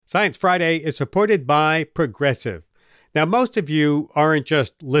Science Friday is supported by Progressive. Now, most of you aren't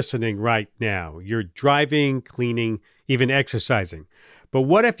just listening right now. You're driving, cleaning, even exercising. But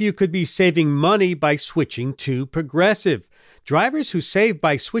what if you could be saving money by switching to Progressive? Drivers who save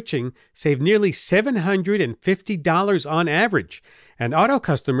by switching save nearly $750 on average. And auto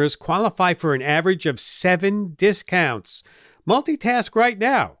customers qualify for an average of 7 discounts. Multitask right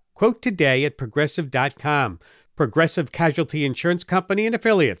now. Quote today at Progressive.com. Progressive Casualty Insurance Company and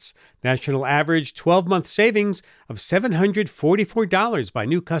Affiliates. National average 12-month savings of $744 by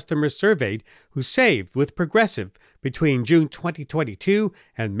new customers surveyed who saved with Progressive between June 2022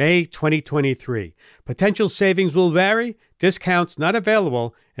 and May 2023. Potential savings will vary. Discounts not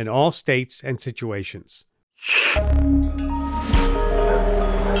available in all states and situations.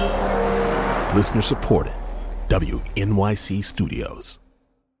 Listener supported. WNYC Studios.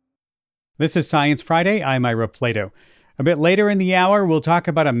 This is Science Friday. I'm Ira Plato. A bit later in the hour, we'll talk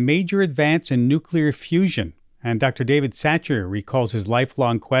about a major advance in nuclear fusion. And Dr. David Satcher recalls his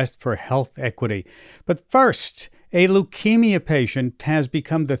lifelong quest for health equity. But first, a leukemia patient has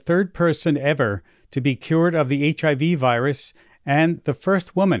become the third person ever to be cured of the HIV virus and the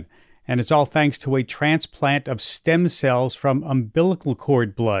first woman. And it's all thanks to a transplant of stem cells from umbilical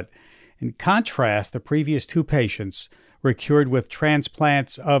cord blood. In contrast, the previous 2 patients were cured with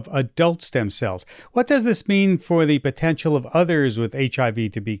transplants of adult stem cells. What does this mean for the potential of others with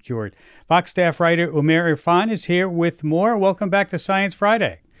HIV to be cured? Vox staff writer Umair Irfan is here with more. Welcome back to Science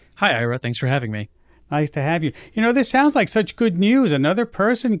Friday. Hi, Ira. Thanks for having me. Nice to have you. You know, this sounds like such good news. Another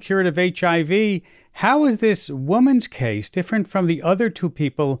person cured of HIV. How is this woman's case different from the other 2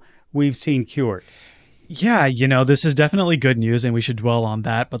 people we've seen cured? Yeah, this is definitely good news, and we should dwell on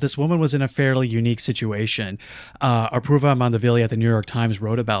that. But this woman was in a fairly unique situation. Apurva Mandavilli at the New York Times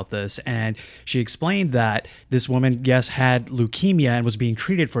wrote about this, and she explained that this woman, yes, had leukemia and was being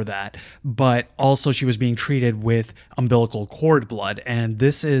treated for that, but also she was being treated with umbilical cord blood. And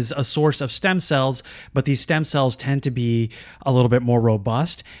this is a source of stem cells, but these stem cells tend to be a little bit more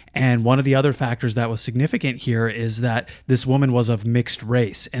robust. And one of the other factors that was significant here is that this woman was of mixed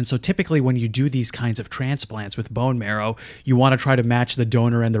race. And so typically when you do these kinds of transplants with bone marrow, you want to try to match the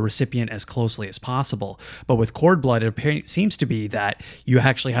donor and the recipient as closely as possible. But with cord blood, it seems to be that you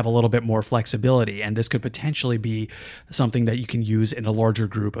actually have a little bit more flexibility, and this could potentially be something that you can use in a larger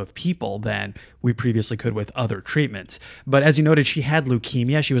group of people than we previously could with other treatments. But as you noted, she had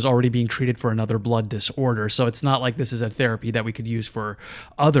leukemia. She was already being treated for another blood disorder, so it's not like this is a therapy that we could use for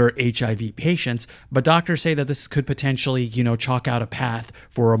other HIV patients. But doctors say that this could potentially, chalk out a path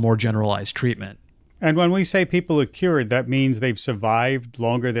for a more generalized treatment. And when we say people are cured, that means they've survived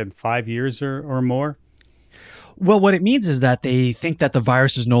longer than 5 years or more? Well, what it means is that they think that the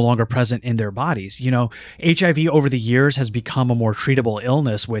virus is no longer present in their bodies. HIV over the years has become a more treatable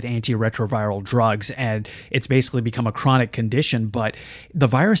illness with antiretroviral drugs, and it's basically become a chronic condition. But the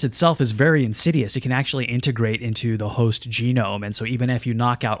virus itself is very insidious. It can actually integrate into the host genome. And so even if you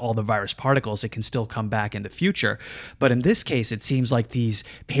knock out all the virus particles, it can still come back in the future. But in this case, it seems like these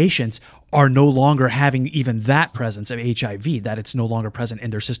patients are no longer having even that presence of HIV, that it's no longer present in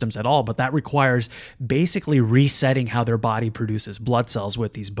their systems at all. But that requires basically resetting how their body produces blood cells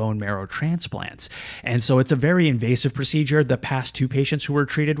with these bone marrow transplants. And so it's a very invasive procedure. The past 2 patients who were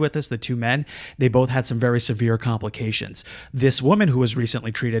treated with this, the 2 men, they both had some very severe complications. This woman who was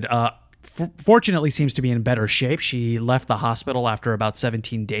recently treated, fortunately seems to be in better shape. She left the hospital after about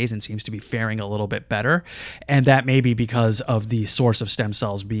 17 days and seems to be faring a little bit better. And that may be because of the source of stem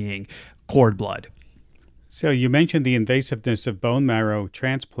cells being cord blood. So you mentioned the invasiveness of bone marrow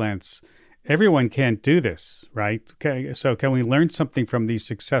transplants. Everyone can't do this, right? Okay, so can we learn something from these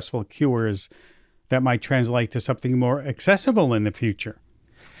successful cures that might translate to something more accessible in the future?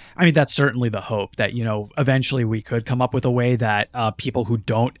 I mean, that's certainly the hope that, eventually we could come up with a way that people who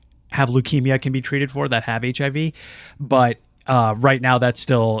don't have leukemia can be treated for, that have HIV. But right now, that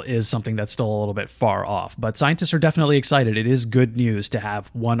still is something that's still a little bit far off. But scientists are definitely excited. It is good news to have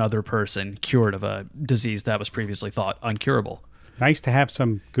one other person cured of a disease that was previously thought uncurable. Nice to have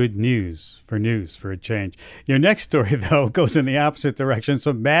some good news for a change. Your next story, though, goes in the opposite direction,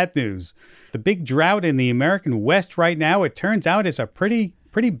 some bad news. The big drought in the American West right now, it turns out, is a pretty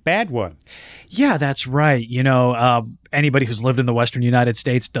bad one. Yeah, that's right. anybody who's lived in the Western United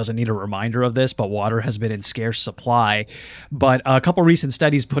States doesn't need a reminder of this, but water has been in scarce supply. But a couple recent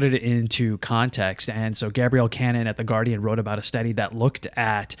studies put it into context. And so Gabrielle Cannon at The Guardian wrote about a study that looked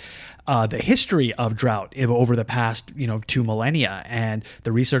at the history of drought over the past, 2 millennia. And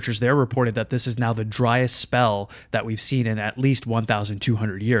the researchers there reported that this is now the driest spell that we've seen in at least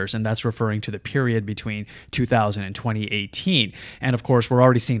 1,200 years. And that's referring to the period between 2000 and 2018. And of course, we're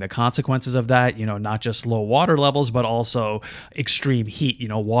already seeing the consequences of that, not just low water levels, but also extreme heat.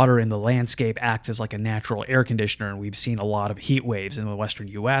 Water in the landscape acts as like a natural air conditioner. And we've seen a lot of heat waves in the Western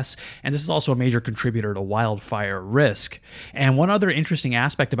US. And this is also a major contributor to wildfire risk. And one other interesting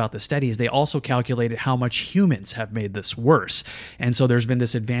aspect about the study is they also calculated how much humans have made this worse. And so there's been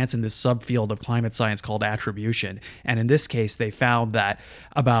this advance in this subfield of climate science called attribution. And in this case, they found that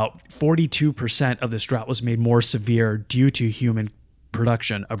about 42% of this drought was made more severe due to human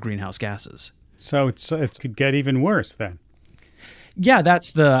production of greenhouse gases. So it could get even worse then. Yeah,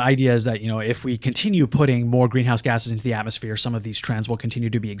 that's the idea, is that, if we continue putting more greenhouse gases into the atmosphere, some of these trends will continue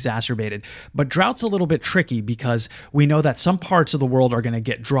to be exacerbated. But drought's a little bit tricky because we know that some parts of the world are going to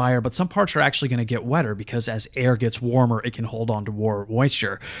get drier, but some parts are actually going to get wetter because as air gets warmer, it can hold on to more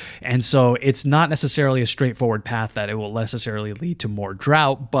moisture. And so it's not necessarily a straightforward path that it will necessarily lead to more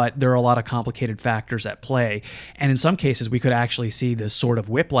drought, but there are a lot of complicated factors at play. And in some cases, we could actually see this sort of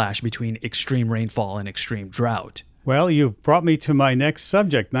whiplash between extreme rainfall and extreme drought. Well, you've brought me to my next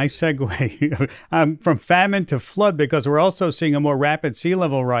subject. Nice segue. From famine to flood, because we're also seeing a more rapid sea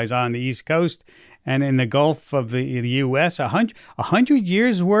level rise on the East Coast and in the Gulf of the U.S. 100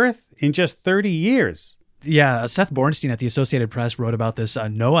 years worth in just 30 years. Yeah, Seth Bornstein at the Associated Press wrote about this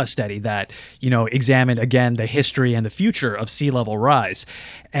NOAA study that, examined, again, the history and the future of sea level rise.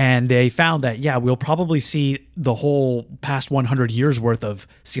 And they found that, we'll probably see the whole past 100 years worth of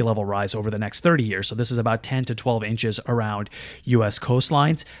sea level rise over the next 30 years. So this is about 10 to 12 inches around U.S.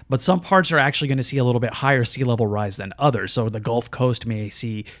 coastlines. But some parts are actually going to see a little bit higher sea level rise than others. So the Gulf Coast may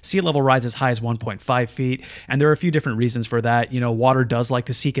see sea level rise as high as 1.5 feet. And there are a few different reasons for that. Water does like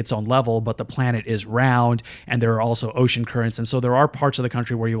to seek its own level, but the planet is round. And there are also ocean currents. And so there are parts of the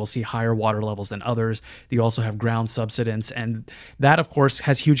country where you will see higher water levels than others. You also have ground subsidence. And that, of course,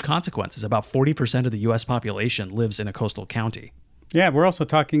 has huge consequences. About 40% of the U.S. population lives in a coastal county. Yeah, we're also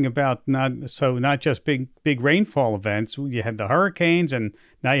talking about not just big rainfall events. You have the hurricanes, and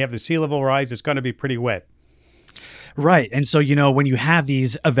now you have the sea level rise. It's going to be pretty wet. Right. And so, when you have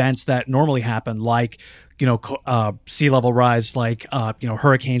these events that normally happen, like sea level rise, like,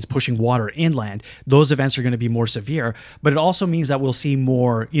 hurricanes pushing water inland, those events are going to be more severe. But it also means that we'll see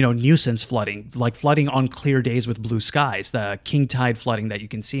more, nuisance flooding, like flooding on clear days with blue skies, the king tide flooding that you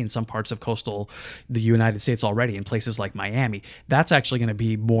can see in some parts of the United States already in places like Miami. That's actually going to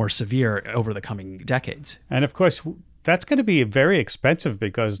be more severe over the coming decades. And of course, that's going to be very expensive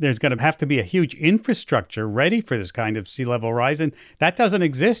because there's going to have to be a huge infrastructure ready for this kind of sea level rise. And that doesn't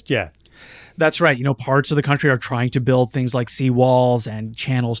exist yet. That's right. Parts of the country are trying to build things like seawalls and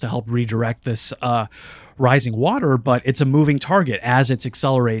channels to help redirect this rising water, but it's a moving target as it's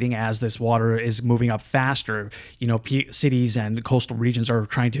accelerating, as this water is moving up faster. Cities and coastal regions are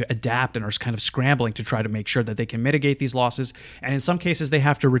trying to adapt and are kind of scrambling to try to make sure that they can mitigate these losses. And in some cases, they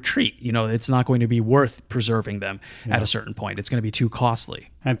have to retreat. It's not going to be worth preserving them at a certain point. It's going to be too costly.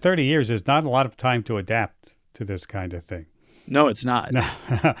 And 30 years is not a lot of time to adapt to this kind of thing. No, it's not.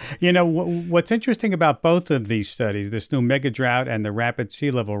 No. What's interesting about both of these studies, this new mega drought and the rapid sea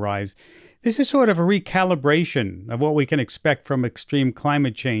level rise, this is sort of a recalibration of what we can expect from extreme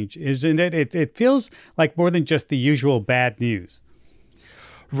climate change, isn't it? It feels like more than just the usual bad news.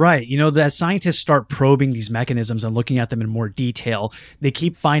 Right. As scientists start probing these mechanisms and looking at them in more detail, they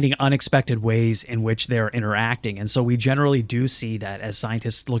keep finding unexpected ways in which they're interacting. And so we generally do see that as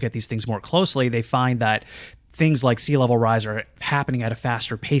scientists look at these things more closely, they find that things like sea level rise are happening at a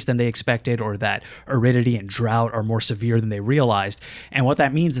faster pace than they expected, or that aridity and drought are more severe than they realized. And what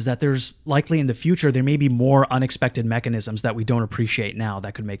that means is that there's likely in the future, there may be more unexpected mechanisms that we don't appreciate now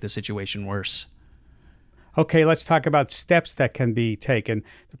that could make the situation worse. Okay, let's talk about steps that can be taken.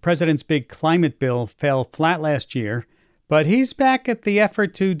 The president's big climate bill fell flat last year, but he's back at the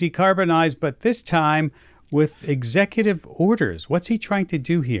effort to decarbonize, but this time with executive orders. What's he trying to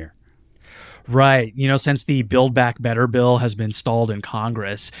do here? Right. Since the Build Back Better bill has been stalled in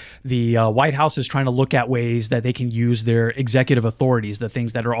Congress, the White House is trying to look at ways that they can use their executive authorities, the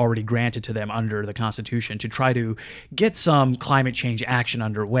things that are already granted to them under the Constitution, to try to get some climate change action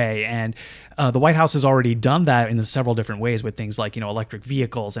underway. And the White House has already done that in several different ways with things like, electric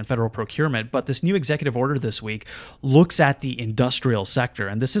vehicles and federal procurement. But this new executive order this week looks at the industrial sector.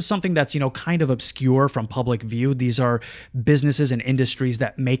 And this is something that's, kind of obscure from public view. These are businesses and industries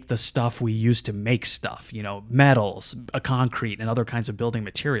that make the stuff we use to make stuff, metals, concrete, and other kinds of building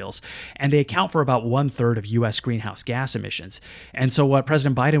materials. And they account for about 1/3 of U.S. greenhouse gas emissions. And so what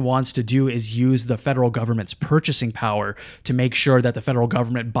President Biden wants to do is use the federal government's purchasing power to make sure that the federal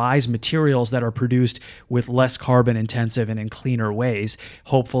government buys materials that are produced with less carbon intensive and in cleaner ways,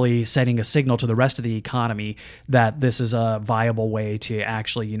 hopefully sending a signal to the rest of the economy that this is a viable way to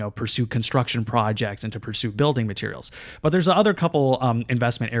actually, pursue construction projects and to pursue building materials. But there's other couple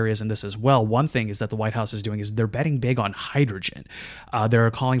investment areas in this as well. One thing is that the White House is doing is they're betting big on hydrogen.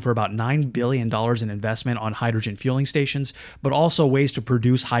 They're calling for about $9 billion in investment on hydrogen fueling stations, but also ways to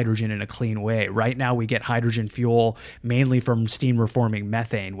produce hydrogen in a clean way. Right now, we get hydrogen fuel mainly from steam reforming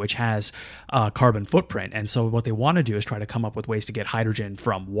methane, which has carbon footprint. And so what they want to do is try to come up with ways to get hydrogen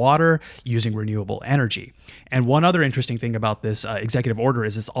from water using renewable energy. And one other interesting thing about this executive order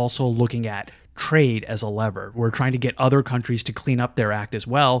is it's also looking at trade as a lever. We're trying to get other countries to clean up their act as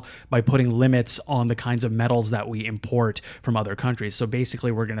well by putting limits on the kinds of metals that we import from other countries. So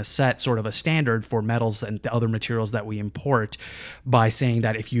basically, we're going to set sort of a standard for metals and the other materials that we import by saying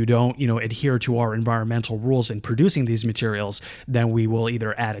that if you don't, adhere to our environmental rules in producing these materials, then we will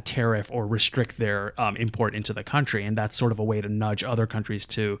either add a tariff or restrict their import into the country. And that's sort of a way to nudge other countries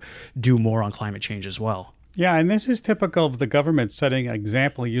to do more on climate change as well. Yeah, and this is typical of the government setting an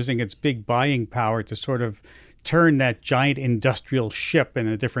example, using its big buying power to sort of turn that giant industrial ship in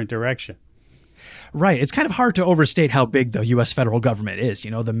a different direction. Right. It's kind of hard to overstate how big the U.S. federal government is.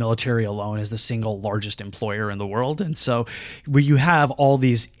 The military alone is the single largest employer in the world. And so where you have all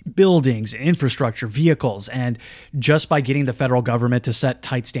these buildings, infrastructure, vehicles, and just by getting the federal government to set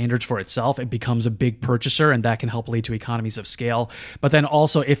tight standards for itself, it becomes a big purchaser, and that can help lead to economies of scale. But then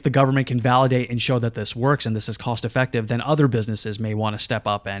also, if the government can validate and show that this works and this is cost effective, then other businesses may want to step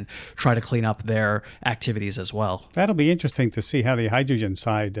up and try to clean up their activities as well. That'll be interesting to see how the hydrogen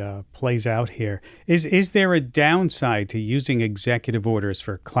side plays out here. Is there a downside to using executive orders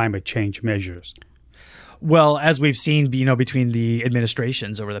for climate change measures? Well, as we've seen, between the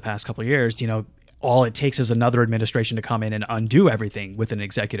administrations over the past couple of years, all it takes is another administration to come in and undo everything with an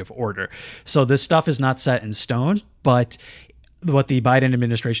executive order. So this stuff is not set in stone, but what the Biden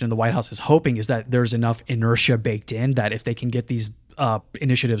administration and the White House is hoping is that there's enough inertia baked in that if they can get these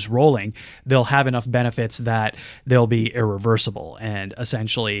initiatives rolling, they'll have enough benefits that they'll be irreversible. And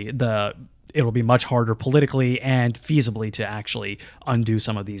essentially, it'll be much harder politically and feasibly to actually undo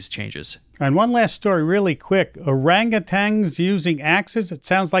some of these changes. And one last story really quick. Orangutans using axes. It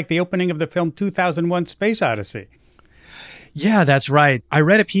sounds like the opening of the film 2001: Space Odyssey. Yeah, that's right. I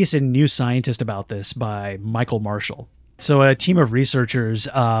read a piece in New Scientist about this by Michael Marshall. So a team of researchers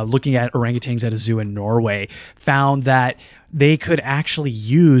looking at orangutans at a zoo in Norway found that they could actually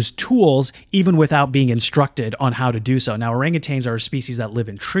use tools even without being instructed on how to do so. Now, orangutans are a species that live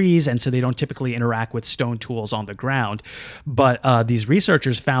in trees, and so they don't typically interact with stone tools on the ground. But these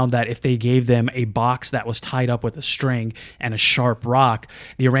researchers found that if they gave them a box that was tied up with a string and a sharp rock,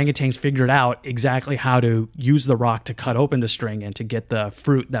 the orangutans figured out exactly how to use the rock to cut open the string and to get the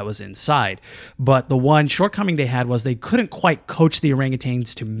fruit that was inside. But the one shortcoming they had was they couldn't quite coach the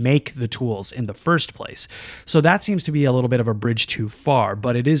orangutans to make the tools in the first place. So that seems to be a little bit of a bridge too far,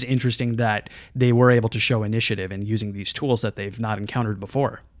 but it is interesting that they were able to show initiative in using these tools that they've not encountered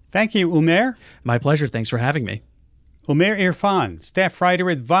before. Thank you, Umair. My pleasure. Thanks for having me. Umair Irfan, staff writer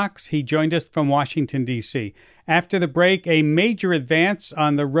at Vox. He joined us from Washington, D.C. After the break, a major advance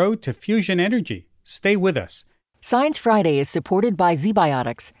on the road to fusion energy. Stay with us. Science Friday is supported by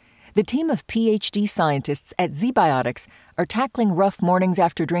ZBiotics. The team of PhD scientists at ZBiotics are tackling rough mornings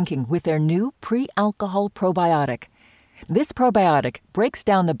after drinking with their new pre-alcohol probiotic. This probiotic breaks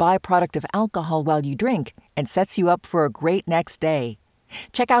down the byproduct of alcohol while you drink and sets you up for a great next day.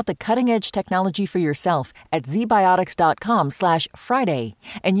 Check out the cutting-edge technology for yourself at zbiotics.com/Friday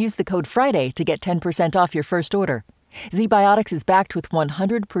and use the code Friday to get 10% off your first order. ZBiotics is backed with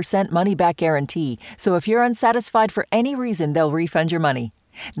 100% money-back guarantee, so if you're unsatisfied for any reason, they'll refund your money.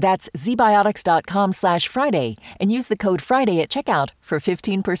 That's zbiotics.com/Friday and use the code Friday at checkout for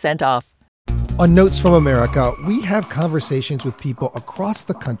 15% off. On Notes from America, we have conversations with people across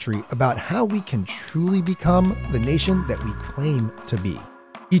the country about how we can truly become the nation that we claim to be.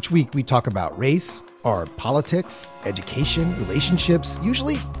 Each week, we talk about race, or politics, education, relationships,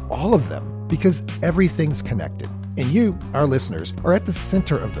 usually all of them, because everything's connected. And you, our listeners, are at the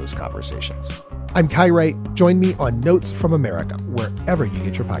center of those conversations. I'm Kai Wright. Join me on Notes from America, wherever you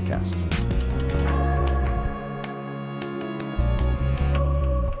get your podcasts.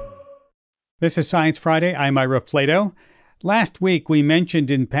 This is Science Friday. I'm Ira Flato. Last week, we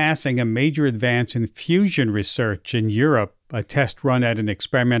mentioned in passing a major advance in fusion research in Europe, a test run at an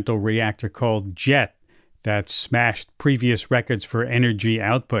experimental reactor called JET that smashed previous records for energy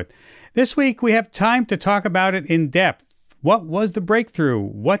output. This week, we have time to talk about it in depth. What was the breakthrough?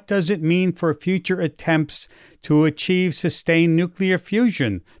 What does it mean for future attempts to achieve sustained nuclear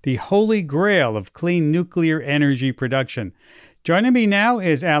fusion, the holy grail of clean nuclear energy production? Joining me now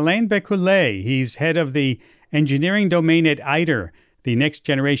is Alain Béculet. He's head of the engineering domain at ITER, the next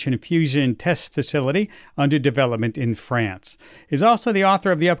generation fusion test facility under development in France. He's also the author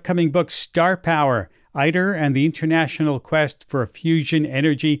of the upcoming book Star Power, ITER and the International Quest for Fusion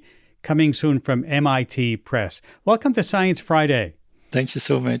Energy, coming soon from MIT Press. Welcome to Science Friday. Thank you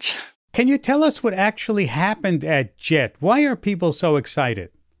so much. Can you tell us what actually happened at JET? Why are people so excited?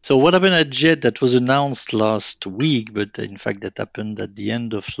 So what happened at JET that was announced last week, but in fact that happened at the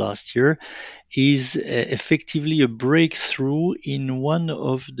end of last year, is effectively a breakthrough in one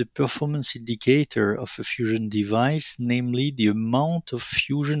of the performance indicator of a fusion device, namely the amount of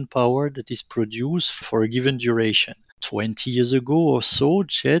fusion power that is produced for a given duration. 20 years ago or so,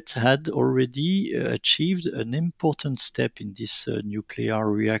 JET had already achieved an important step in this nuclear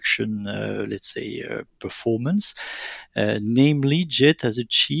reaction, performance. Namely, JET has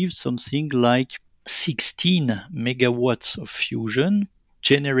achieved something like 16 megawatts of fusion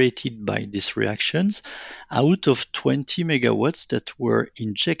generated by these reactions out of 20 megawatts that were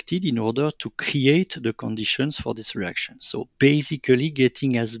injected in order to create the conditions for this reaction. So basically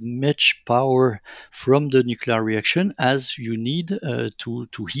getting as much power from the nuclear reaction as you need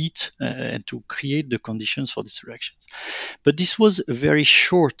to heat and to create the conditions for these reactions. But this was a very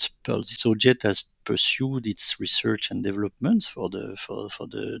short pulse. So JET has pursued its research and development for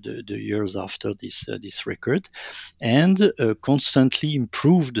the years after this record, and constantly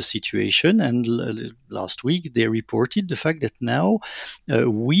improved the situation. And last week they reported the fact that now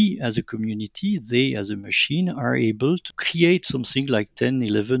we as a community, they as a machine, are able to create something like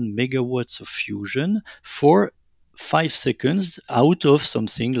 10-11 megawatts of fusion for 5 seconds out of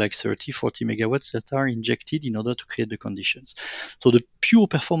something like 30-40 megawatts that are injected in order to create the conditions. So the pure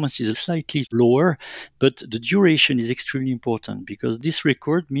performance is slightly lower, but the duration is extremely important because this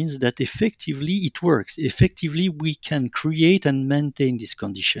record means that effectively it works. Effectively, we can create and maintain these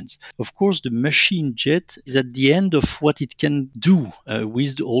conditions. Of course, the machine JET is at the end of what it can do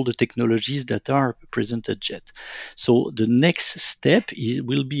with all the technologies that are present at JET. So the next step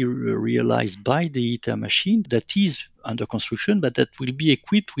will be realized by the ITER machine that is under construction, but that will be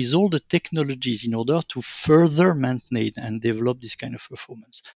equipped with all the technologies in order to further maintain and develop this kind of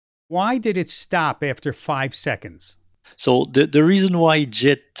performance. Why did it stop after 5 seconds? So the reason why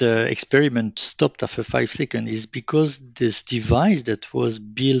JET experiment stopped after 5 seconds is because this device that was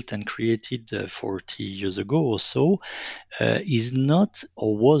built and created 40 years ago or so is not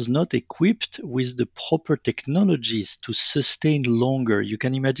or was not equipped with the proper technologies to sustain longer. You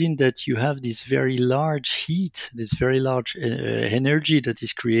can imagine that you have this very large heat, this very large energy that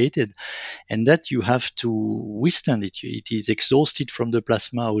is created, and that you have to withstand it. It is exhausted from the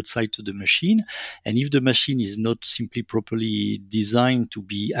plasma outside to the machine, and if the machine is not simply properly designed to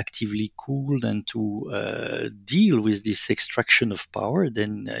be actively cooled and to deal with this extraction of power,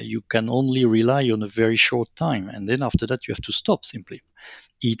 then you can only rely on a very short time. And then after that, you have to stop simply.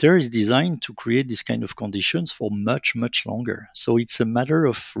 ITER is designed to create this kind of conditions for much, much longer. So it's a matter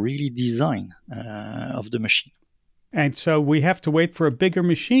of really design of the machine. And so we have to wait for a bigger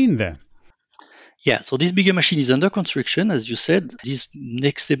machine then. Yeah, so this bigger machine is under construction, as you said. This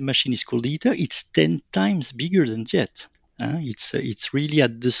next step machine is called ITER. It's 10 times bigger than JET. It's really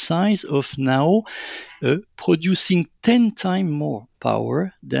at the size of now producing 10 times more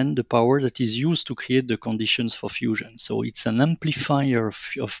power than the power that is used to create the conditions for fusion. So it's an amplifier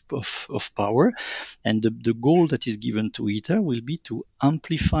of power, and the goal that is given to ITER will be to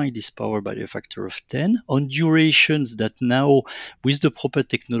amplify this power by a factor of 10 on durations that now, with the proper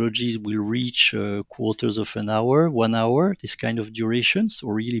technology, will reach quarters of an hour, 1 hour, this kind of durations,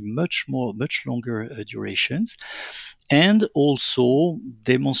 or really much longer durations. And also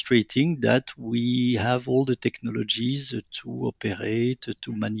demonstrating that we have have all the technologies to operate,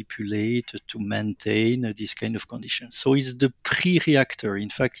 to manipulate, to maintain this kind of conditions. So it's the pre-reactor. In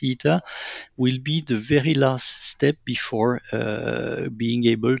fact, ITER will be the very last step before being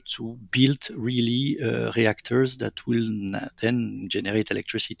able to build really reactors that will then generate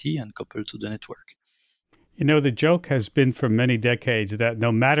electricity and couple to the network. You know, the joke has been for many decades that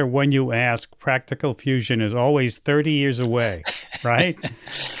no matter when you ask, practical fusion is always 30 years away, right?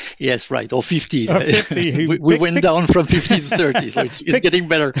 Yes, right. Or 50. Or 50. we went down from 50 to 30, so it's getting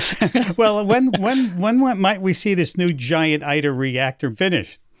better. Well, when might we see this new giant ITER reactor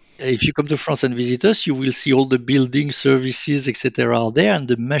finished? If you come to France and visit us, you will see all the buildings, services, etc. are there, and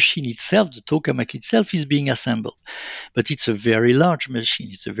the machine itself, the tokamak itself, is being assembled. But it's a very large machine.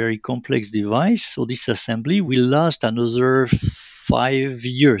 It's a very complex device. So this assembly will last another 5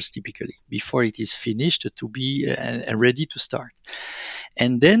 years typically before it is finished to be ready to start.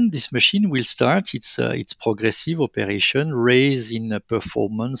 And then this machine will start its progressive operation, raise in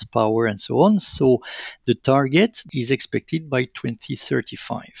performance, power, and so on. So the target is expected by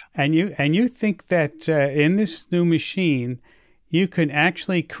 2035. And you think that in this new machine, you can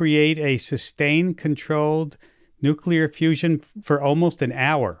actually create a sustained, controlled nuclear fusion for almost an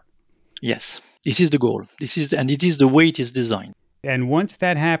hour? Yes, this is the goal. And it is the way it is designed. And once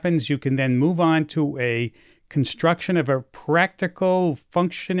that happens, you can then move on to a construction of a practical,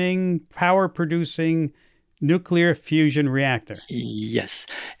 functioning, power-producing nuclear fusion reactor. Yes,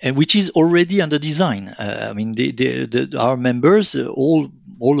 and which is already under design. I mean, our members, all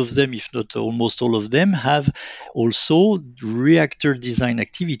of them, if not almost all of them, have also reactor design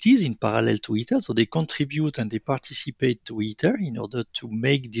activities in parallel to ITER. So they contribute and they participate to ITER in order to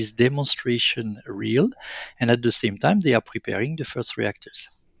make this demonstration real. And at the same time, they are preparing the first reactors.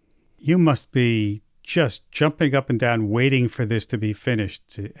 You must be just jumping up and down waiting for this to be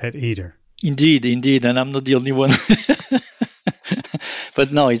finished at ITER. Indeed, and I'm not the only one.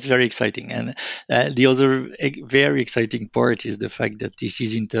 But no, it's very exciting. And the other very exciting part is the fact that this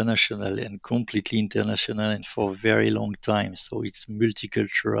is international and completely international and for a very long time. So it's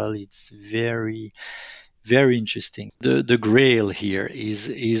multicultural. It's very, very interesting. The grail here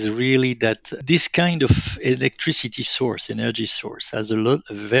is really that this kind of electricity source, energy source, has a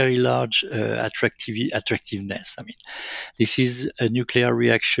very large attractiveness. I mean, this is a nuclear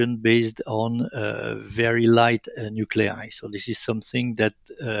reaction based on very light nuclei. So this is something that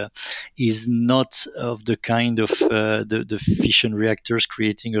is not of the kind of the fission reactors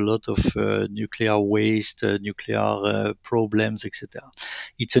creating a lot of nuclear waste, nuclear problems, etc.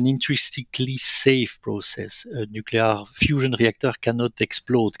 It's an intrinsically safe process. A nuclear fusion reactor cannot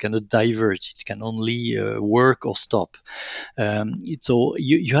explode, cannot diverge. It can only work or stop. So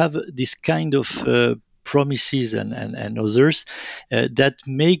you have this kind of promises and others that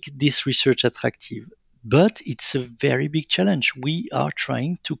make this research attractive. But it's a very big challenge. We are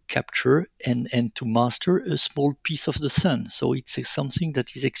trying to capture and to master a small piece of the sun. So it's something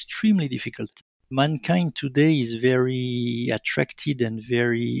that is extremely difficult. Mankind today is very attracted and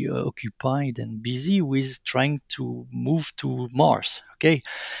very occupied and busy with trying to move to Mars. Okay,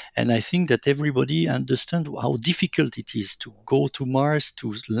 and I think that everybody understands how difficult it is to go to Mars,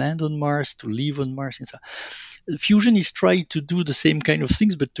 to land on Mars, to live on Mars, and so on. Fusion is trying to do the same kind of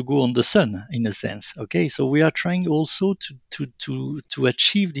things, but to go on the sun, in a sense. Okay, so we are trying also to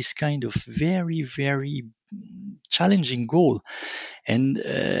achieve this kind of very, very challenging goal. And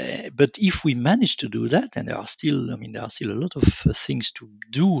but if we manage to do that, and there are still a lot of things to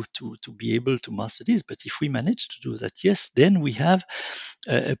do to be able to master this. But if we manage to do that, yes, then we have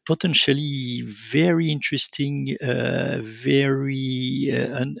a potentially very interesting, very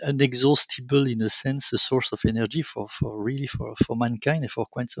unexhaustible, in a sense, a source of energy for mankind and for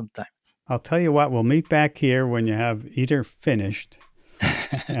quite some time. I'll tell you what, we'll meet back here when you have ITER finished.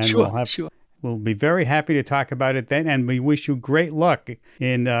 And Sure. We'll be very happy to talk about it then, and we wish you great luck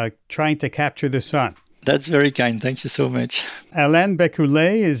in trying to capture the sun. That's very kind. Thank you so much. Alain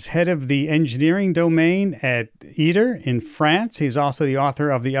Bécoulet is head of the engineering domain at ITER in France. He's also the author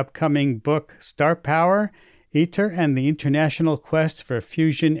of the upcoming book, Star Power, ITER and the International Quest for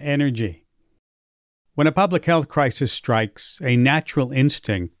Fusion Energy. When a public health crisis strikes, a natural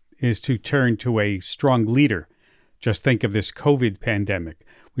instinct is to turn to a strong leader. Just think of this COVID pandemic.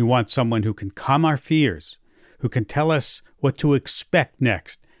 We want someone who can calm our fears, who can tell us what to expect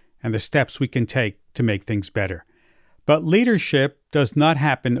next and the steps we can take to make things better. But leadership does not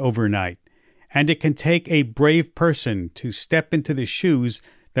happen overnight, and it can take a brave person to step into the shoes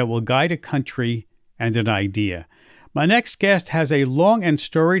that will guide a country and an idea. My next guest has a long and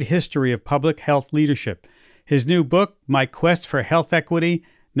storied history of public health leadership. His new book, My Quest for Health Equity,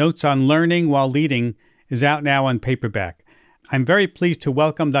 Notes on Learning While Leading, is out now on paperback. I'm very pleased to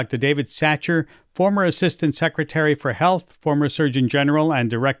welcome Dr. David Satcher, former Assistant Secretary for Health, former Surgeon General, and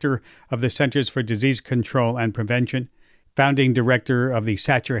Director of the Centers for Disease Control and Prevention, founding Director of the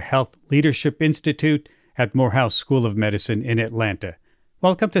Satcher Health Leadership Institute at Morehouse School of Medicine in Atlanta.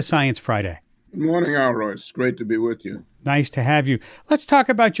 Welcome to Science Friday. Good morning, Alroy. It's great to be with you. Nice to have you. Let's talk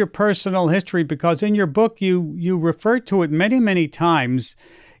about your personal history, because in your book you refer to it many, many times.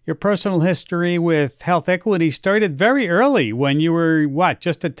 Your personal history with health equity started very early when you were,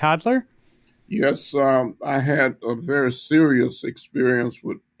 just a toddler? Yes, I had a very serious experience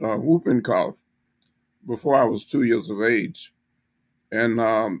with whooping cough before I was 2 years of age. And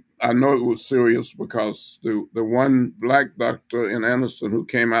I know it was serious because the one black doctor in Anderson who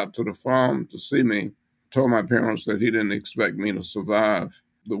came out to the farm to see me told my parents that he didn't expect me to survive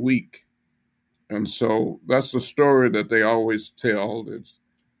the week. And so that's the story that they always tell, is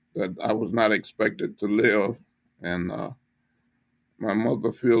that I was not expected to live. And my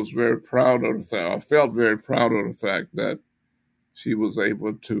mother feels very proud of the fact, I felt very proud of the fact that she was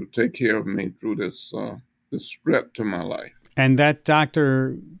able to take care of me through this threat to my life. And that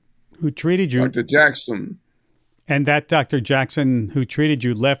doctor who treated you... Dr. Jackson. And that Dr. Jackson who treated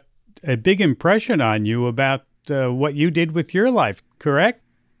you left a big impression on you about what you did with your life, correct?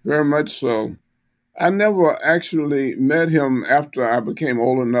 Very much so. I never actually met him after I became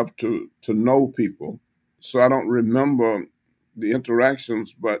old enough to know people, so I don't remember the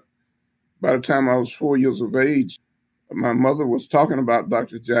interactions. But by the time I was 4 years of age, my mother was talking about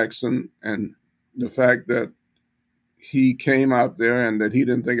Dr. Jackson and the fact that he came out there and that he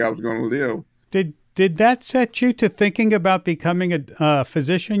didn't think I was going to live. Did that set you to thinking about becoming a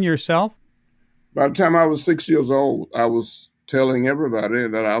physician yourself? By the time I was 6 years old, I was telling everybody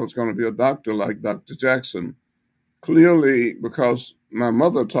that I was going to be a doctor like Dr. Jackson. Clearly, because my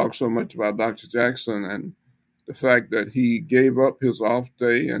mother talked so much about Dr. Jackson and the fact that he gave up his off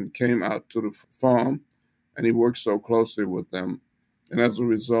day and came out to the farm and he worked so closely with them. And as a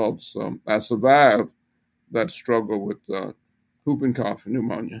result, I survived that struggle with whooping cough and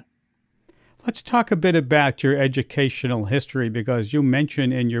pneumonia. Let's talk a bit about your educational history, because you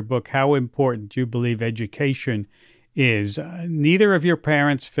mention in your book how important you believe education is. Neither of your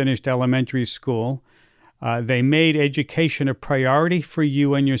parents finished elementary school. They made education a priority for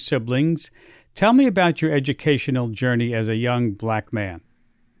you and your siblings. Tell me about your educational journey as a young black man.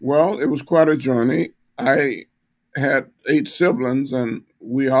 Well, it was quite a journey. I had 8 siblings, and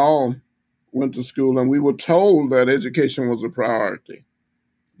we all went to school, and we were told that education was a priority,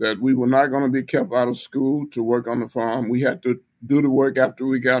 that we were not going to be kept out of school to work on the farm. We had to do the work after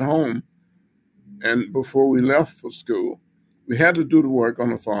we got home and before we left for school. We had to do the work on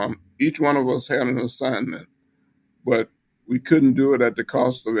the farm. Each one of us had an assignment, but we couldn't do it at the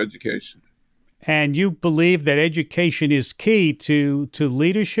cost of education. And you believe that education is key to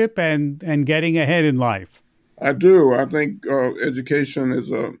leadership and getting ahead in life. I do. I think education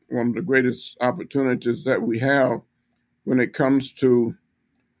is one of the greatest opportunities that we have when it comes to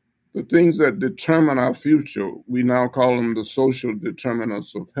the things that determine our future. We now call them the social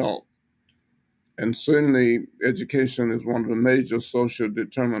determinants of health. And certainly education is one of the major social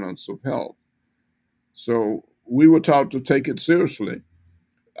determinants of health. So we were taught to take it seriously.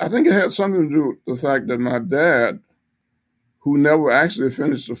 I think it had something to do with the fact that my dad, who never actually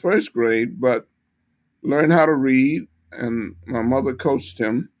finished the first grade, but learned how to read, and my mother coached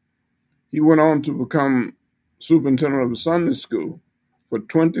him, he went on to become superintendent of the Sunday school for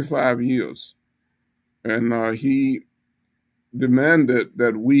 25 years. And he demanded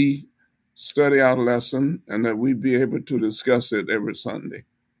that we study our lesson and that we be able to discuss it every Sunday.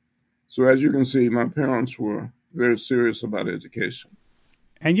 So as you can see, my parents were very serious about education.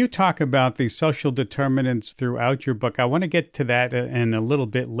 And you talk about the social determinants throughout your book. I want to get to that in a little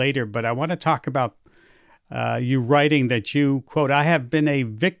bit later, but I want to talk about you writing that you, quote, "I have been a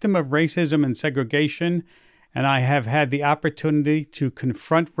victim of racism and segregation, and I have had the opportunity to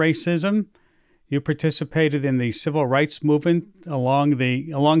confront racism." You participated in the civil rights movement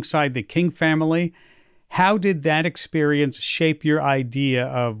alongside the King family. How did that experience shape your idea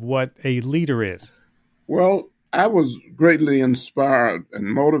of what a leader is? Well, I was greatly inspired and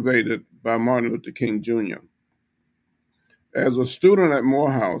motivated by Martin Luther King Jr. As a student at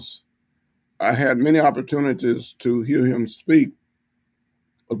Morehouse, I had many opportunities to hear him speak.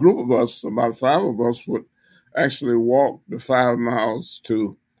 A group of us, about 5 of us, would actually walk the 5 miles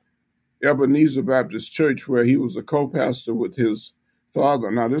to Ebenezer Baptist Church, where he was a co-pastor with his father.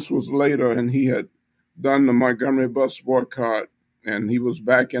 Now, this was later, and he had done the Montgomery bus boycott, and he was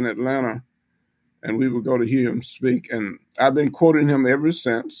back in Atlanta. and we would go to hear him speak. And I've been quoting him ever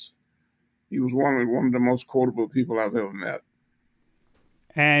since. He was one of the most quotable people I've ever met.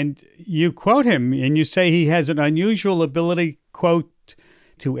 And you quote him, and you say he has an unusual ability, quote,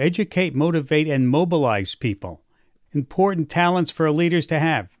 to educate, motivate, and mobilize people. Important talents for leaders to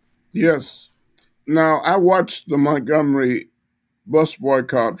have. Yes. Now, I watched the Montgomery bus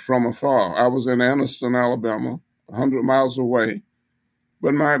boycott from afar. I was in Anniston, Alabama, 100 miles away.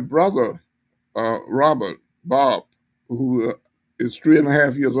 But my brother, Bob, who is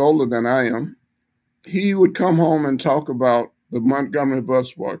 3.5 years older than I am, he would come home and talk about the Montgomery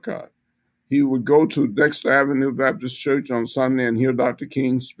bus boycott. He would go to Dexter Avenue Baptist Church on Sunday and hear Dr.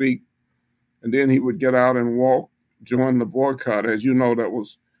 King speak. And then he would get out and walk, join the boycott. As you know, that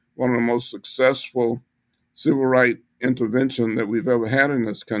was one of the most successful civil rights intervention that we've ever had in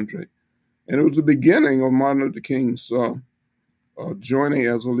this country. And it was the beginning of Martin Luther King's journey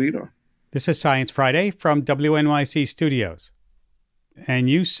as a leader. This is Science Friday from WNYC Studios. And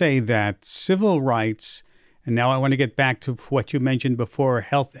you say that civil rights, and now I want to get back to what you mentioned before,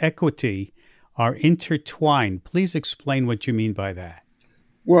 health equity, are intertwined. Please explain what you mean by that.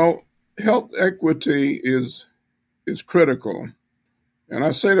 Well, health equity is critical. And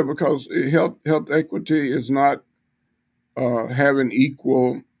I say that because health equity is not having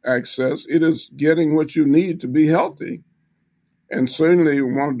equal access. It is getting what you need to be healthy. And certainly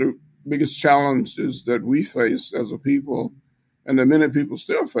one of the biggest challenges that we face as a people, and that many people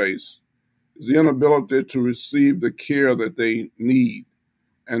still face, is the inability to receive the care that they need.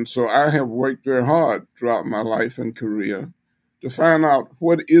 And so I have worked very hard throughout my life and career to find out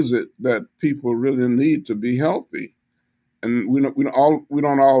what is it that people really need to be healthy. And we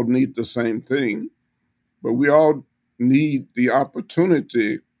don't all need the same thing, but we all need the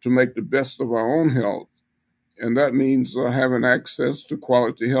opportunity to make the best of our own health. And that means having access to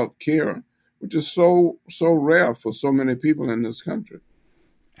quality health care, which is so rare for so many people in this country.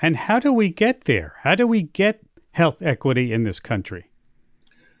 And how do we get there? How do we get health equity in this country?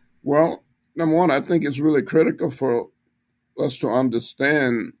 Well, number one, I think it's really critical for us to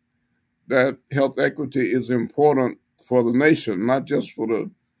understand that health equity is important for the nation, not just for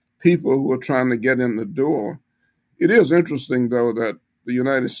the people who are trying to get in the door. It is interesting, though, that the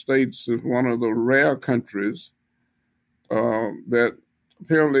United States is one of the rare countries that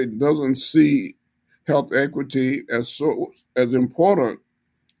apparently doesn't see health equity as important,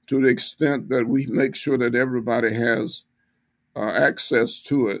 to the extent that we make sure that everybody has access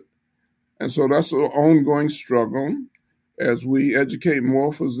to it. And so that's an ongoing struggle as we educate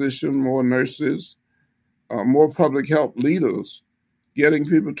more physicians, more nurses, more public health leaders, getting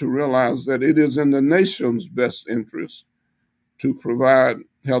people to realize that it is in the nation's best interest to provide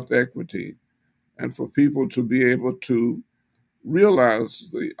health equity and for people to be able to realize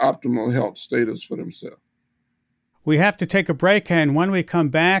the optimal health status for themselves. We have to take a break, and when we come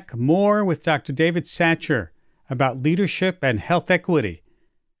back, more with Dr. David Satcher about leadership and health equity.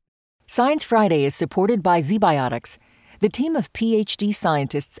 Science Friday is supported by ZBiotics. The team of PhD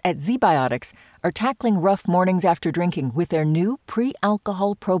scientists at ZBiotics are tackling rough mornings after drinking with their new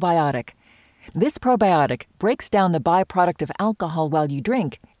pre-alcohol probiotic. This probiotic breaks down the byproduct of alcohol while you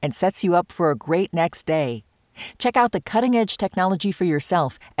drink and sets you up for a great next day. Check out the cutting-edge technology for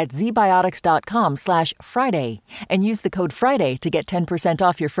yourself at zbiotics.com/Friday and use the code Friday to get 10%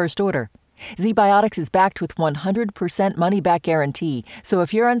 off your first order. ZBiotics is backed with 100% money-back guarantee, so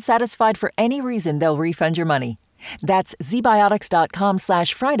if you're unsatisfied for any reason, they'll refund your money. That's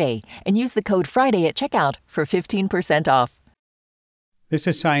zbiotics.com/Friday and use the code Friday at checkout for 15% off. This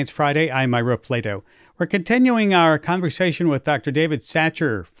is Science Friday. I'm Ira Flato. We're continuing our conversation with Dr. David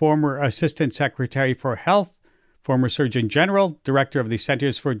Satcher, former Assistant Secretary for Health, former Surgeon General, Director of the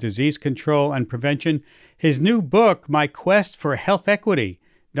Centers for Disease Control and Prevention. His new book, My Quest for Health Equity,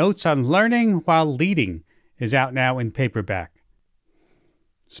 Notes on Learning While Leading, is out now in paperback.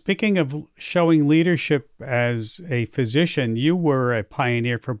 Speaking of showing leadership as a physician, you were a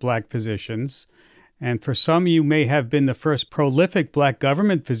pioneer for Black physicians. And for some, you may have been the first prolific Black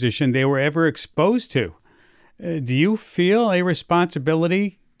government physician they were ever exposed to. Do you feel a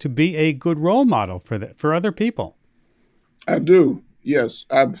responsibility to be a good role model for other people? I do, yes.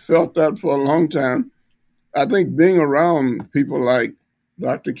 I've felt that for a long time. I think being around people like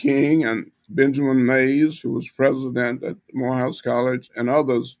Dr. King and Benjamin Mays, who was president at Morehouse College, and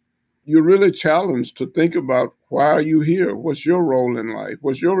others, you're really challenged to think about, why are you here? What's your role in life?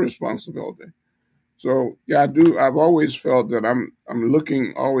 What's your responsibility? So, yeah, I do. I've always felt that I'm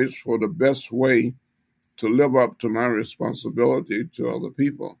looking always for the best way to live up to my responsibility to other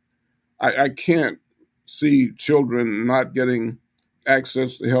people. I can't see children not getting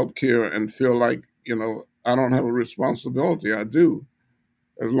access to health care and feel like I don't have a responsibility. I do.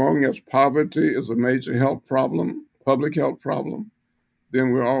 As long as poverty is a major health problem, public health problem,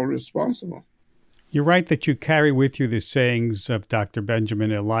 then we're all responsible. You're right that you carry with you the sayings of Dr.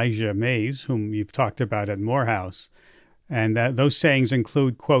 Benjamin Elijah Mays, whom you've talked about at Morehouse. And those sayings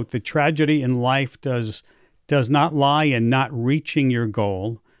include, quote, "The tragedy in life does not lie in not reaching your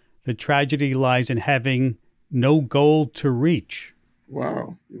goal. The tragedy lies in having no goal to reach."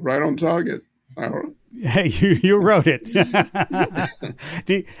 Wow, right on target. Hey, you wrote it.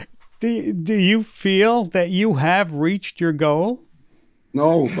 do you feel that you have reached your goal?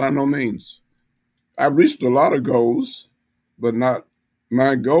 No, by no means. I've reached a lot of goals, but not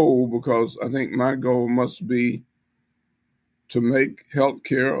my goal, because I think my goal must be to make health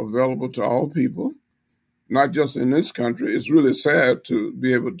care available to all people, not just in this country. It's really sad to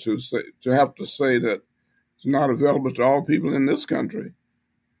be able to have to say that it's not available to all people in this country.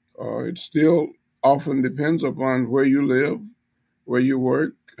 It still often depends upon where you live, where you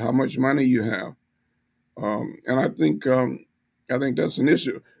work, how much money you have, and I think that's an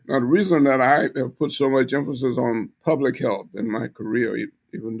issue. Now, the reason that I have put so much emphasis on public health in my career,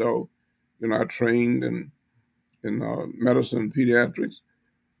 even though I trained in medicine and pediatrics,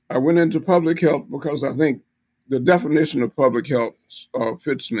 I went into public health because I think the definition of public health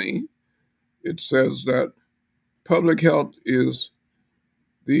fits me. It says that public health is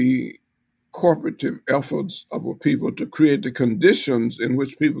the cooperative efforts of a people to create the conditions in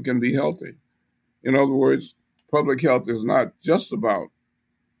which people can be healthy. In other words, public health is not just about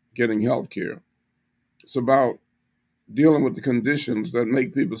getting health care. It's about dealing with the conditions that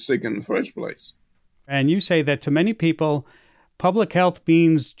make people sick in the first place. And you say that to many people, public health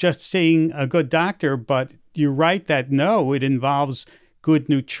means just seeing a good doctor, but you write that no, it involves good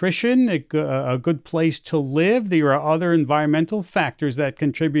nutrition, a good place to live. There are other environmental factors that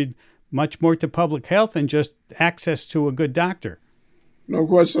contribute much more to public health than just access to a good doctor. No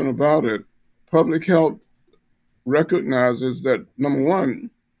question about it. Public health recognizes that, number one,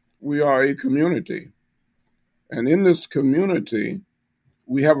 we are a community. And in this community,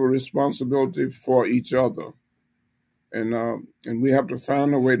 we have a responsibility for each other. And we have to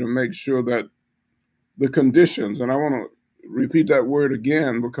find a way to make sure that the conditions, and I want to repeat that word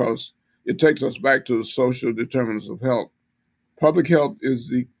again because it takes us back to the social determinants of health. Public health is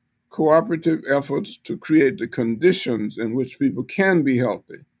the cooperative efforts to create the conditions in which people can be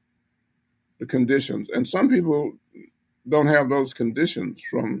healthy. The conditions. And some people don't have those conditions.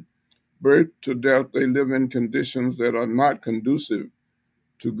 From birth to death, they live in conditions that are not conducive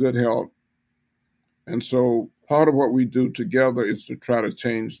to good health. And so part of what we do together is to try to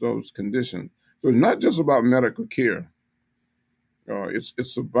change those conditions. So it's not just about medical care.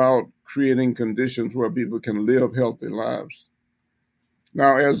 It's about creating conditions where people can live healthy lives.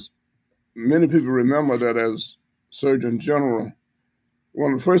 Now, as many people remember that as Surgeon General,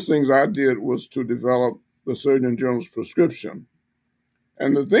 one of the first things I did was to develop the Surgeon General's prescription.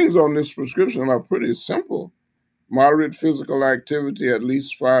 And the things on this prescription are pretty simple. Moderate physical activity at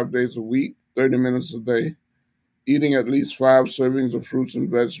least 5 days a week, 30 minutes a day, eating at least 5 servings of fruits and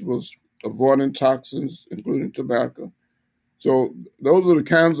vegetables, avoiding toxins, including tobacco. So those are the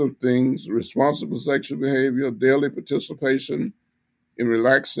kinds of things: responsible sexual behavior, daily participation in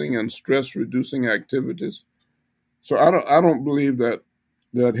relaxing and stress-reducing activities. So I don't believe that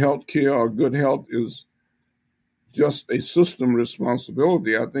health care or good health is just a system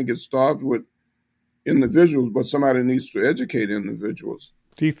responsibility. I think it starts with individuals, but somebody needs to educate individuals.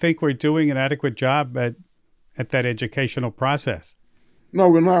 Do you think we're doing an adequate job at that educational process? No,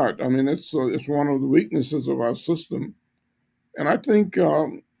 we're not. I mean, it's one of the weaknesses of our system. And I think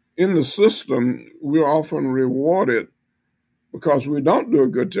in the system, we're often rewarded because we don't do a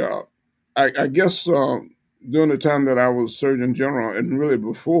good job. I guess during the time that I was Surgeon General, and really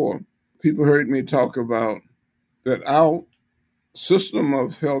before, people heard me talk about that our system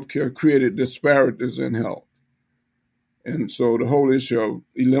of healthcare created disparities in health. And so the whole issue of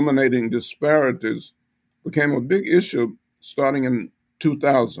eliminating disparities became a big issue starting in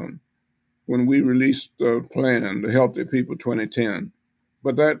 2000 when we released the plan, the Healthy People 2010.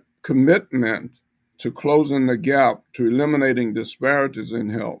 But that commitment to closing the gap, to eliminating disparities in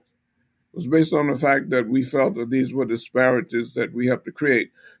health, was based on the fact that we felt that these were disparities that we have to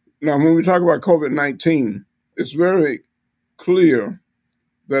create. Now, when we talk about COVID-19, it's very clear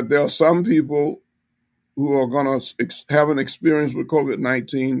that there are some people who are going to have an experience with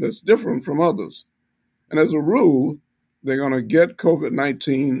COVID-19 that's different from others. And as a rule, they're going to get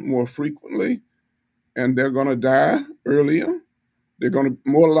COVID-19 more frequently, and they're going to die earlier. They're going to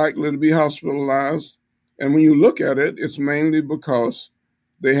more likely to be hospitalized. And when you look at it, it's mainly because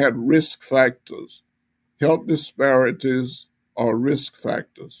they had risk factors. Health disparities are risk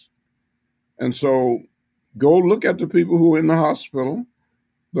factors. And so go look at the people who are in the hospital,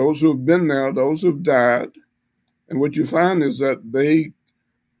 those who have been there, those who have died. And what you find is that they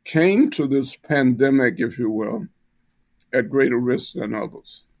came to this pandemic, if you will, at greater risk than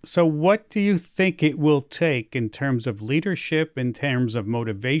others. So what do you think it will take in terms of leadership, in terms of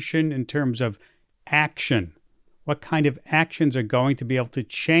motivation, in terms of action? What kind of actions are going to be able to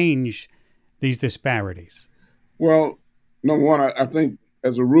change these disparities? Well, number one, I think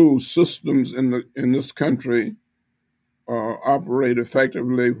as a rule, systems in this country operate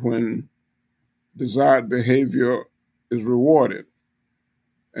effectively when desired behavior is rewarded.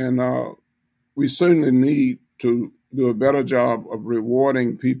 And we certainly need to do a better job of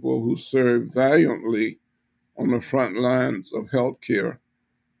rewarding people who serve valiantly on the front lines of healthcare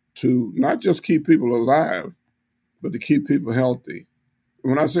to not just keep people alive, but to keep people healthy.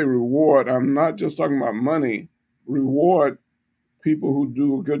 When I say reward, I'm not just talking about money. Reward people who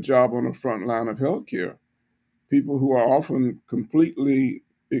do a good job on the front line of healthcare, people who are often completely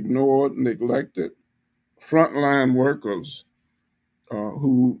ignored, neglected, frontline workers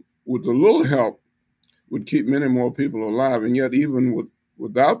who, with a little help, would keep many more people alive. And yet, even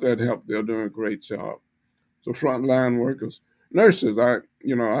without that help, they're doing a great job. So frontline workers, nurses, I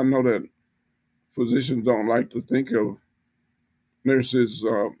know that physicians don't like to think of nurses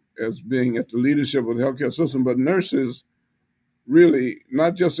as being at the leadership of the healthcare system, but nurses really,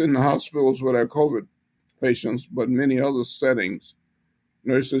 not just in the hospitals with our COVID patients, but many other settings,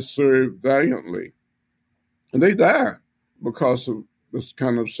 nurses serve valiantly. And they die because of this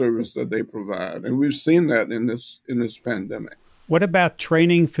kind of service that they provide. And we've seen that in this pandemic. What about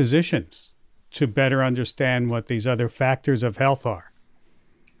training physicians to better understand what these other factors of health are?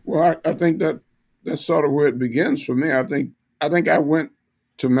 Well, I think that's sort of where it begins for me. I think I went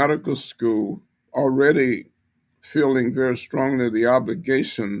to medical school already feeling very strongly the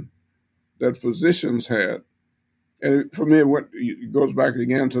obligation that physicians had. And for me, it goes back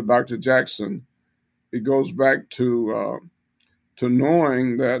again to Dr. Jackson. It goes back to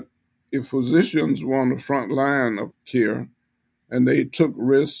knowing that if physicians were on the front line of care and they took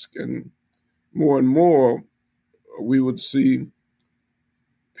risk, and more, we would see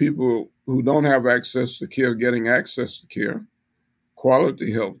people who don't have access to care getting access to care,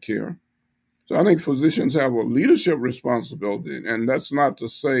 quality health care. So I think physicians have a leadership responsibility, and that's not to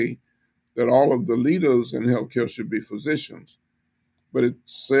say that all of the leaders in healthcare should be physicians, but it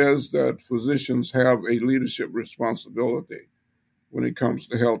says that physicians have a leadership responsibility when it comes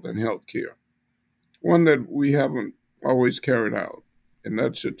to health and healthcare, one that we haven't always carried out, and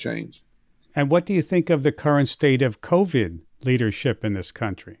that should change. And what do you think of the current state of COVID leadership in this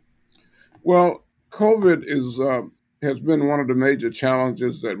country? Well, COVID has been one of the major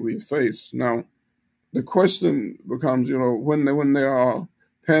challenges that we face. Now, the question becomes, when there are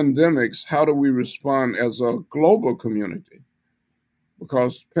pandemics, how do we respond as a global community?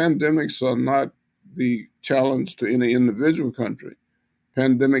 Because pandemics are not the challenge to any individual country.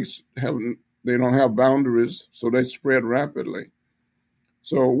 Pandemics they don't have boundaries, so they spread rapidly.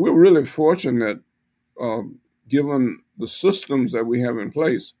 So we're really fortunate, given the systems that we have in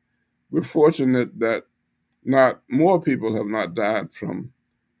place, we're fortunate that not more people have not died from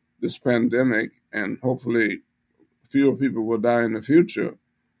this pandemic, and hopefully fewer people will die in the future.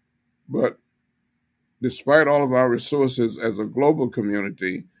 But despite all of our resources as a global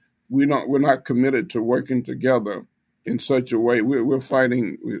community, we're not committed to working together in such a way. We're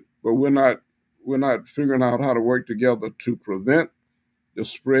fighting, but we're not figuring out how to work together to prevent the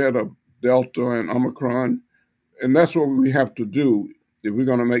spread of Delta and Omicron. And that's what we have to do if we're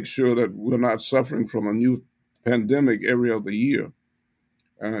going to make sure that we're not suffering from a new pandemic every other year.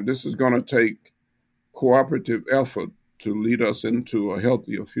 This is going to take cooperative effort to lead us into a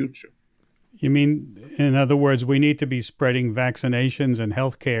healthier future. You mean, in other words, we need to be spreading vaccinations and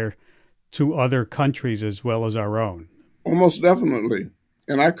healthcare to other countries as well as our own? Almost definitely.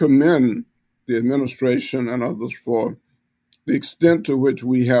 And I commend the administration and others for the extent to which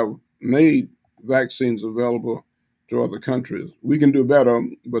we have made vaccines available to other countries. We can do better,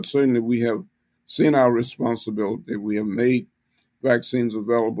 but certainly we have seen our responsibility. We have made vaccines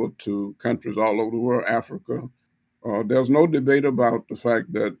available to countries all over the world, Africa. There's no debate about the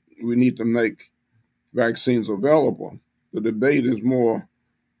fact that we need to make vaccines available. The debate is more,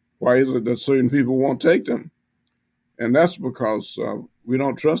 why is it that certain people won't take them? And that's because we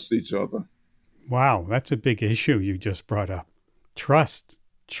don't trust each other. Wow, that's a big issue you just brought up. Trust.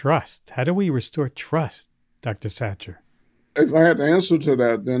 How do we restore trust, Dr. Satcher? If I had to answer to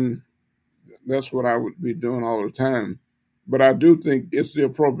that, then that's what I would be doing all the time. But I do think it's the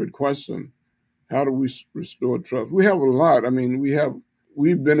appropriate question. How do we restore trust? We have a lot. I mean,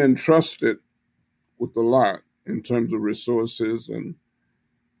 we've been entrusted with a lot in terms of resources, and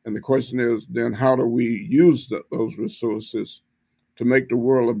the question is then how do we use those resources to make the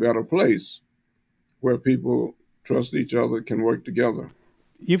world a better place where people trust each other, can work together.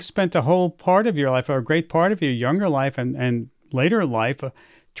 You've spent a whole part of your life, or a great part of your younger life and later life,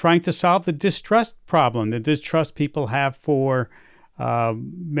 trying to solve the distrust problem, the distrust people have for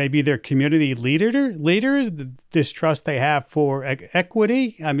maybe their community leaders, the distrust they have for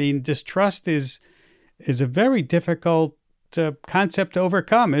equity. I mean, distrust is a very difficult concept to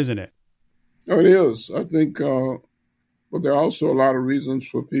overcome, isn't it? Oh, it is. I think, but there are also a lot of reasons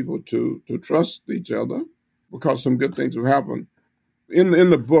for people to trust each other because some good things have happened. In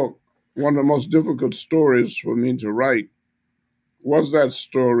the book, one of the most difficult stories for me to write was that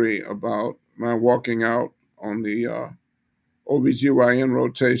story about my walking out on the OBGYN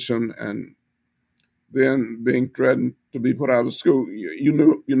rotation and then being threatened to be put out of school.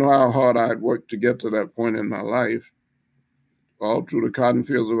 You know how hard I had worked to get to that point in my life, all through the cotton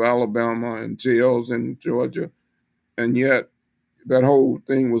fields of Alabama and jails in Georgia. And yet that whole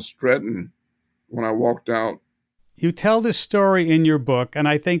thing was threatened when I walked out. You tell this story in your book, and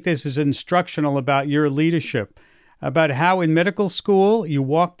I think this is instructional about your leadership, about how in medical school you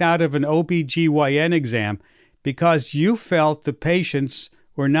walked out of an OBGYN exam because you felt the patients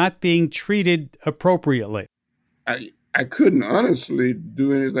were not being treated appropriately. I couldn't honestly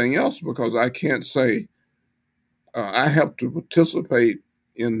do anything else because I can't say I have to participate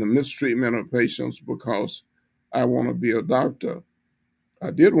in the mistreatment of patients because I want to be a doctor.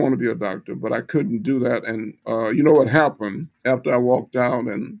 I did want to be a doctor, but I couldn't do that. And you know what happened after I walked out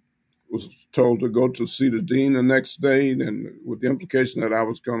and was told to go to see the dean the next day, and with the implication that I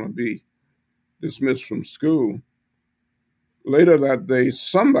was going to be dismissed from school. Later that day,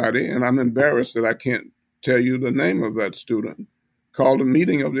 somebody, and I'm embarrassed that I can't tell you the name of that student, called a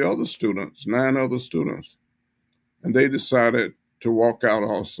meeting of the other students, 9 other students, and they decided to walk out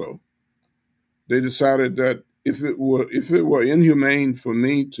also. They decided that if it were inhumane for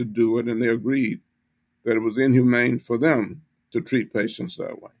me to do it, and they agreed that it was inhumane for them to treat patients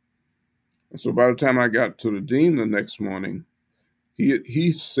that way. And so by the time I got to the dean the next morning,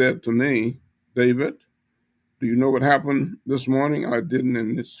 he said to me, "David, do you know what happened this morning?" I didn't,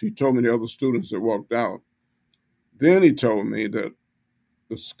 and he told me the other students that walked out. Then he told me that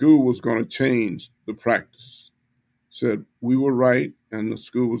the school was going to change the practice. Said we were right, and the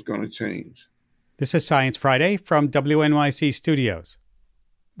school was going to change. This is Science Friday from WNYC Studios.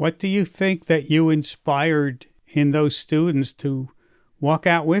 What do you think that you inspired in those students to walk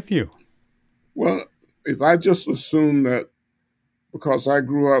out with you? Well, if I just assume that because I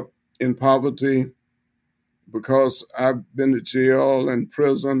grew up in poverty, because I've been to jail and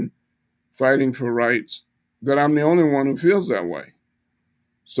prison fighting for rights, that I'm the only one who feels that way.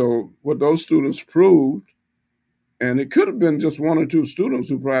 So what those students proved, and it could have been just 1 or 2 students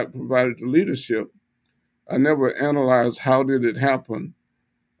who provided the leadership. I never analyzed how did it happen.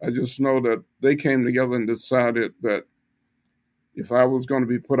 I just know that they came together and decided that if I was going to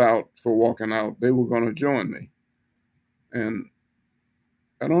be put out for walking out, they were going to join me. And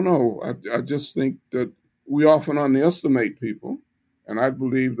I don't know. I just think that we often underestimate people, and I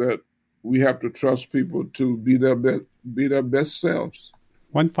believe that we have to trust people to be their best selves.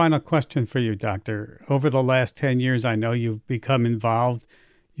 One final question for you, Doctor. Over the last 10 years, I know you've become involved,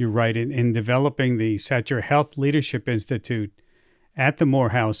 you write, in developing the Satcher Health Leadership Institute at the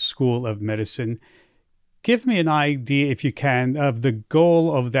Morehouse School of Medicine. Give me an idea, if you can, of the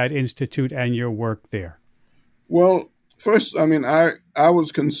goal of that institute and your work there. Well, first, I mean, I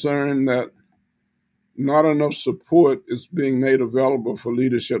was concerned that not enough support is being made available for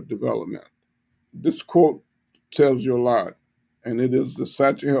leadership development. This quote tells you a lot. And it is the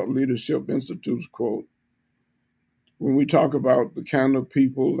Satcher Health Leadership Institute's quote. When we talk about the kind of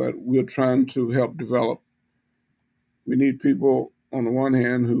people that we're trying to help develop, we need people, on the one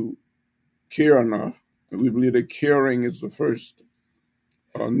hand, who care enough. And we believe that caring is the first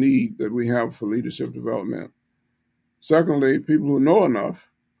need that we have for leadership development. Secondly, people who know enough.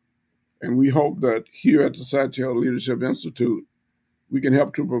 And we hope that here at the Satcher Health Leadership Institute, we can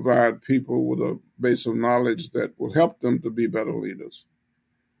help to provide people with a base of knowledge that will help them to be better leaders.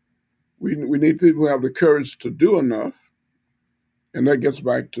 We need people who have the courage to do enough. And that gets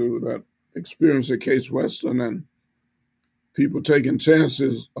back to that experience at Case Western and people taking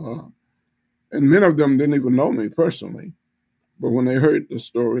chances. And many of them didn't even know me personally. But when they heard the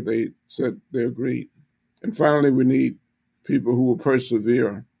story, they said they agreed. And finally, we need people who will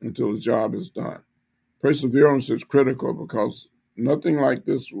persevere until the job is done. perseverance is critical because nothing like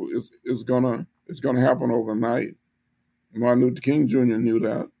this is gonna happen overnight. Martin Luther King Jr. knew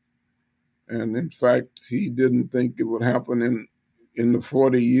that, and in fact, he didn't think it would happen in the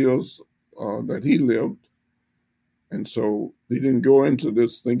 40 years that he lived, and so he didn't go into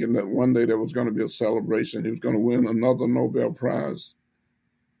this thinking that one day there was going to be a celebration. He was going to win another Nobel Prize.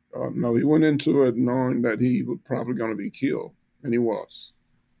 No, he went into it knowing that he was probably going to be killed, and he was.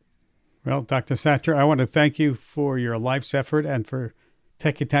 Well, Dr. Satcher, I want to thank you for your life's effort and for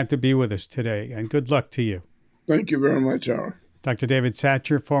taking time to be with us today, and good luck to you. Thank you very much, Howard. Dr. David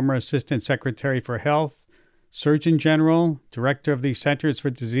Satcher, former Assistant Secretary for Health, Surgeon General, Director of the Centers for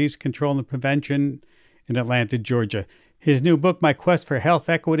Disease Control and Prevention in Atlanta, Georgia. His new book, My Quest for Health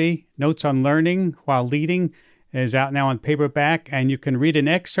Equity, Notes on Learning While Leading, is out now on paperback, and you can read an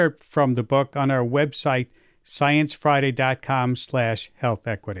excerpt from the book on our website,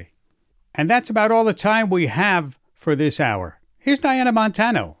 sciencefriday.com/healthequity. And that's about all the time we have for this hour. Here's Diana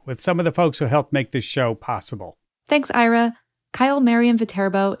Montano with some of the folks who helped make this show possible. Thanks, Ira. Kyle Mariam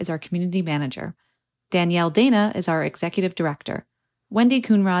Viterbo is our community manager. Danielle Dana is our executive director. Wendy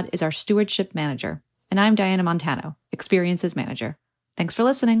Coonrod is our stewardship manager. And I'm Diana Montano, experiences manager. Thanks for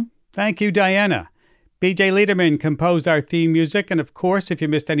listening. Thank you, Diana. BJ Liederman composed our theme music. And of course, if you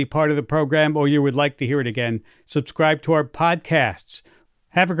missed any part of the program or you would like to hear it again, subscribe to our podcasts.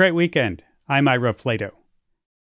 Have a great weekend. I'm Ira Flato.